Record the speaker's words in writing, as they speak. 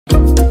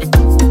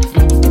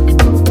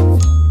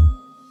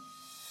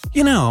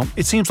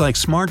It seems like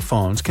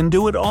smartphones can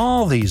do it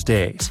all these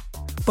days.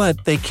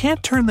 But they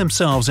can't turn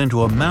themselves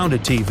into a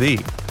mounted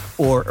TV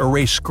or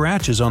erase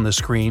scratches on the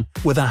screen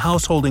with a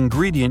household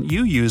ingredient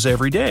you use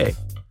every day.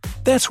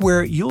 That's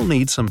where you'll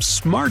need some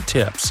smart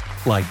tips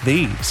like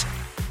these.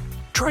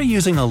 Try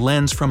using a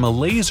lens from a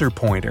laser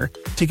pointer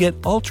to get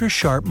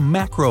ultra-sharp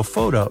macro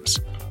photos.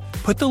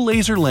 Put the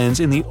laser lens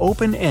in the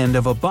open end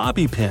of a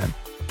bobby pin,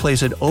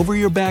 place it over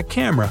your back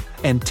camera,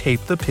 and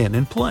tape the pin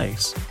in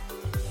place.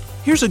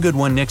 Here's a good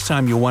one next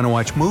time you want to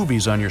watch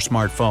movies on your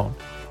smartphone.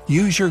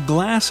 Use your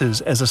glasses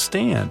as a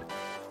stand.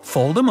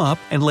 Fold them up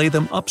and lay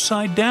them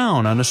upside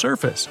down on a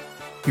surface.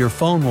 Your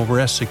phone will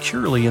rest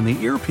securely in the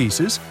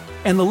earpieces,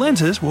 and the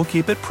lenses will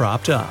keep it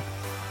propped up.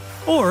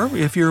 Or,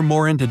 if you're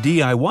more into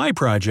DIY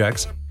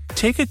projects,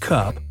 take a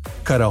cup,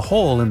 cut a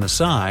hole in the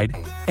side,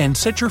 and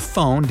set your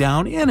phone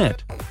down in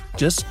it.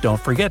 Just don't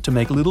forget to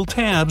make little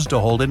tabs to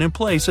hold it in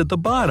place at the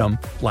bottom,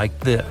 like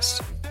this.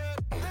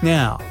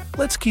 Now,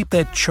 let's keep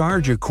that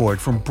charger cord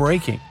from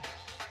breaking.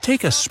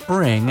 Take a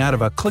spring out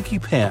of a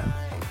clicky pen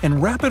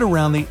and wrap it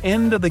around the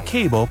end of the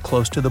cable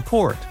close to the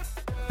port.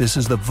 This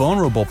is the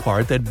vulnerable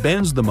part that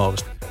bends the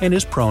most and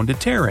is prone to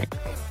tearing.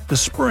 The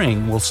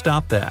spring will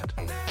stop that.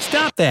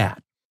 Stop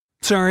that!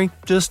 Sorry,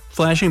 just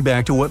flashing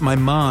back to what my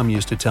mom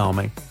used to tell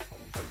me.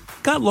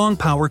 Got long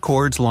power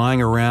cords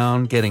lying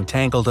around, getting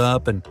tangled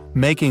up and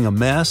making a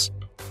mess?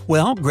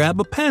 Well, grab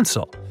a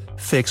pencil.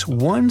 Fix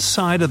one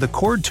side of the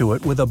cord to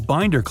it with a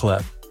binder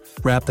clip.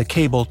 Wrap the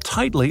cable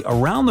tightly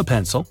around the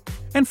pencil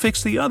and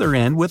fix the other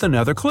end with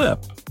another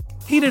clip.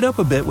 Heat it up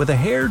a bit with a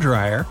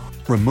hairdryer,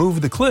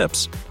 remove the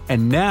clips,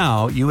 and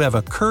now you have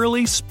a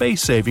curly,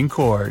 space-saving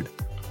cord.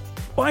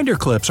 Binder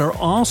clips are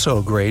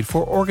also great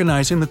for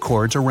organizing the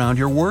cords around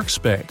your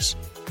workspace.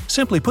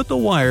 Simply put the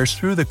wires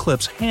through the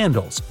clip's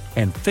handles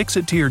and fix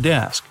it to your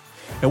desk.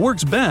 It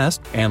works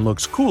best and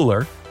looks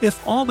cooler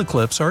if all the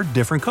clips are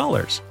different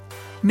colors.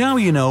 Now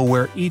you know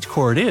where each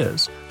cord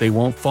is, they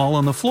won't fall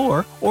on the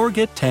floor or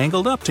get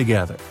tangled up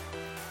together.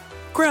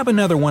 Grab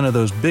another one of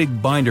those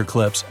big binder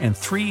clips and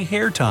 3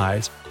 hair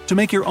ties to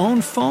make your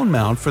own phone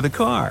mount for the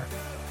car.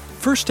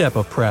 First step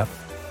of prep,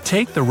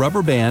 take the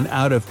rubber band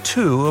out of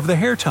 2 of the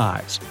hair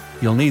ties.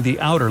 You'll need the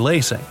outer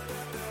lacing.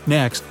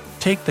 Next,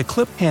 take the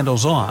clip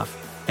handles off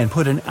and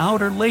put an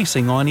outer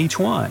lacing on each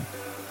one.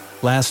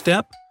 Last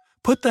step,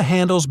 put the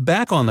handles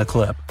back on the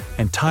clip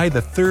and tie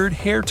the 3rd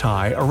hair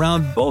tie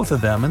around both of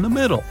them in the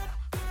middle.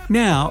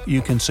 Now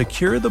you can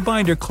secure the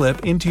binder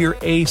clip into your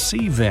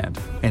AC vent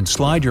and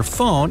slide your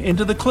phone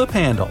into the clip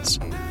handles.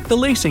 The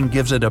lacing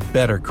gives it a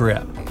better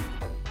grip.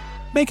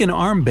 Make an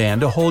armband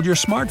to hold your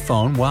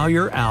smartphone while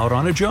you're out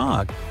on a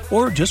jog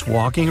or just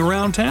walking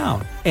around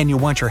town and you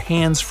want your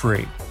hands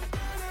free.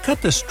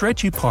 Cut the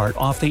stretchy part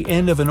off the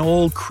end of an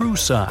old crew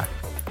sock.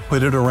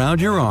 Put it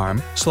around your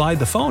arm, slide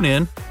the phone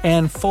in,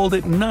 and fold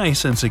it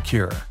nice and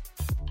secure.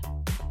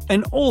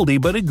 An oldie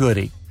but a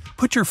goodie.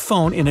 Put your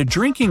phone in a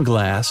drinking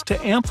glass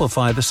to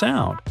amplify the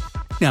sound.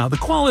 Now, the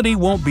quality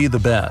won't be the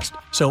best,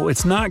 so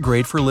it's not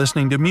great for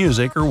listening to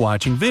music or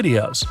watching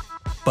videos.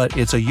 But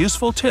it's a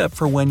useful tip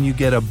for when you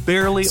get a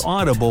barely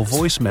audible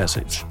voice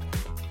message.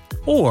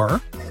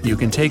 Or, you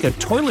can take a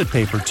toilet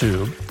paper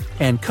tube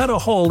and cut a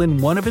hole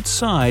in one of its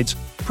sides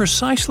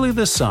precisely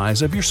the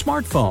size of your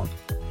smartphone.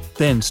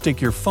 Then stick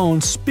your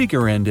phone's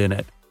speaker end in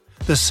it.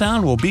 The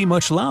sound will be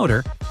much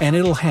louder and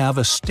it'll have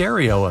a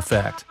stereo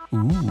effect.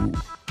 Ooh.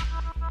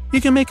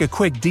 You can make a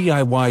quick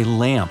DIY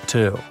lamp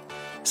too.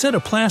 Set a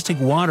plastic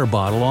water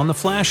bottle on the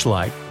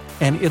flashlight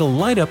and it'll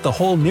light up the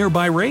whole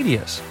nearby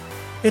radius.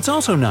 It's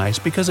also nice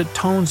because it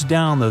tones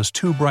down those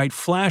too bright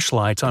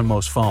flashlights on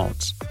most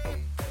phones.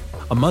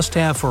 A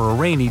must-have for a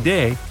rainy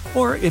day,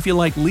 or if you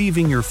like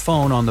leaving your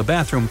phone on the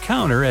bathroom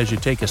counter as you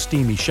take a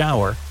steamy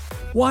shower,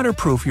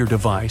 waterproof your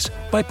device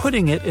by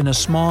putting it in a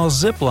small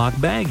Ziploc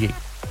baggie.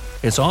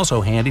 It's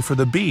also handy for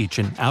the beach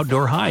and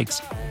outdoor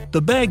hikes.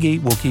 The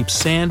baggie will keep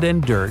sand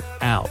and dirt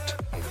out.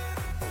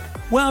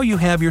 While you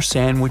have your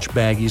sandwich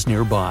baggies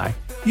nearby,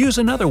 use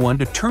another one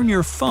to turn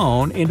your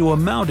phone into a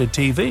mounted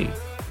TV.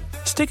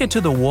 Stick it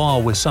to the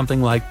wall with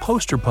something like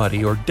poster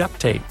putty or duct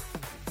tape.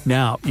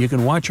 Now you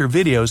can watch your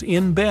videos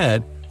in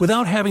bed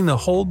without having to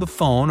hold the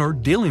phone or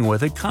dealing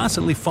with it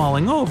constantly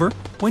falling over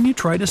when you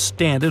try to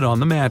stand it on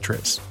the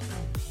mattress.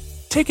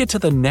 Take it to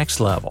the next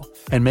level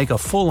and make a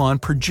full-on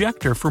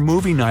projector for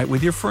movie night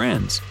with your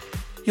friends.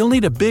 You'll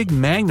need a big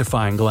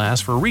magnifying glass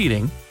for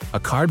reading, a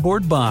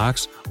cardboard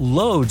box,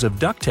 loads of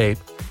duct tape,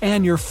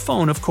 and your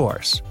phone, of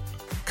course.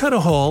 Cut a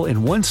hole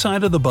in one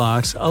side of the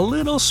box a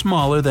little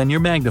smaller than your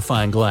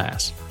magnifying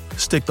glass.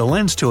 Stick the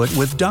lens to it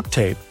with duct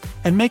tape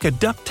and make a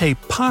duct tape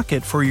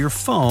pocket for your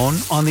phone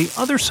on the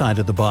other side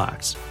of the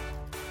box.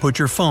 Put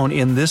your phone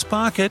in this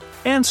pocket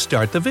and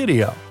start the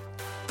video.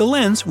 The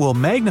lens will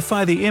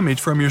magnify the image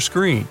from your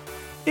screen.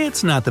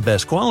 It's not the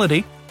best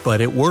quality, but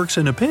it works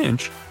in a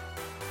pinch.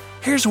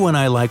 Here's one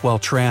I like while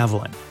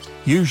traveling.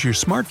 Use your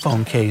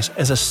smartphone case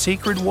as a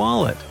secret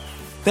wallet.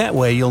 That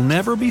way you'll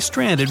never be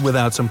stranded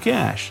without some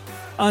cash,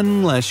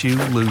 unless you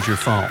lose your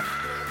phone.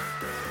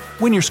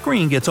 When your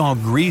screen gets all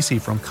greasy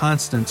from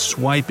constant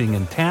swiping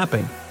and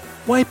tapping,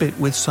 wipe it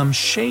with some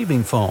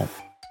shaving foam.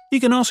 You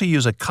can also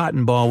use a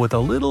cotton ball with a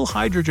little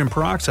hydrogen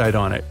peroxide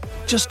on it,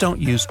 just don't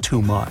use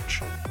too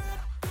much.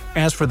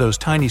 As for those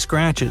tiny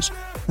scratches,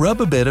 rub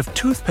a bit of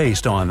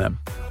toothpaste on them,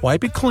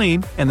 wipe it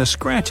clean, and the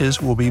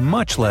scratches will be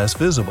much less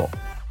visible.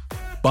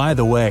 By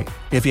the way,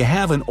 if you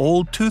have an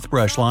old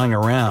toothbrush lying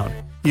around,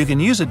 you can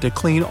use it to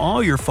clean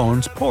all your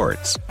phone's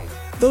ports.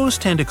 Those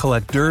tend to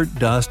collect dirt,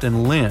 dust,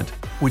 and lint,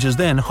 which is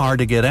then hard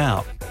to get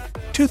out.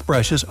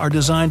 Toothbrushes are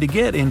designed to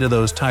get into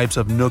those types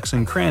of nooks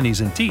and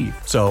crannies in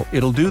teeth, so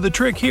it'll do the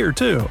trick here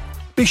too.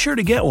 Be sure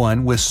to get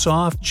one with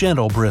soft,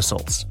 gentle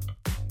bristles.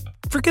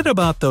 Forget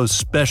about those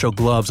special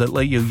gloves that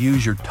let you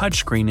use your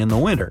touchscreen in the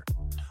winter.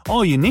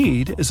 All you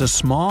need is a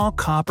small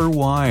copper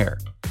wire.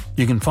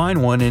 You can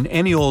find one in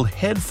any old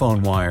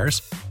headphone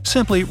wires.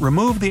 Simply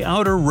remove the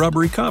outer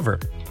rubbery cover.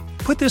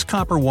 Put this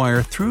copper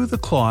wire through the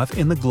cloth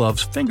in the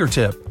glove's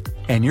fingertip,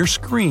 and your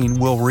screen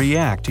will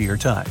react to your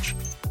touch.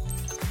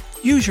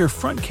 Use your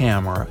front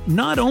camera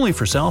not only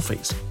for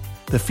selfies.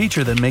 The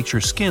feature that makes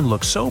your skin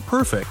look so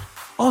perfect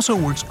also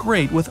works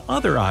great with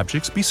other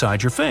objects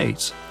besides your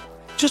face.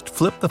 Just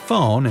flip the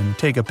phone and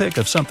take a pic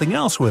of something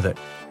else with it.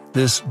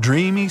 This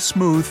dreamy,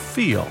 smooth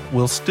feel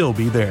will still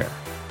be there.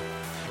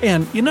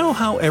 And you know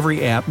how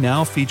every app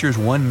now features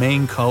one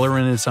main color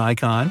in its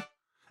icon?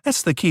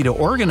 That's the key to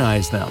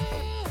organize them.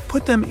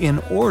 Put them in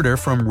order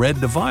from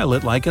red to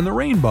violet like in the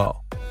rainbow.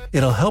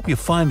 It'll help you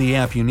find the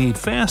app you need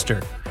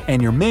faster,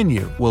 and your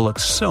menu will look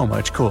so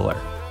much cooler.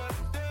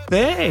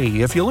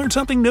 Hey, if you learned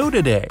something new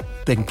today,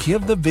 then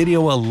give the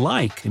video a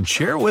like and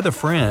share it with a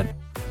friend.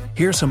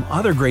 Here's some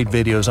other great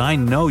videos I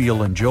know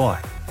you'll enjoy.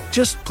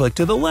 Just click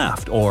to the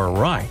left or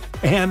right.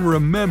 And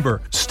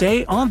remember,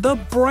 stay on the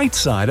bright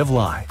side of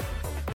life.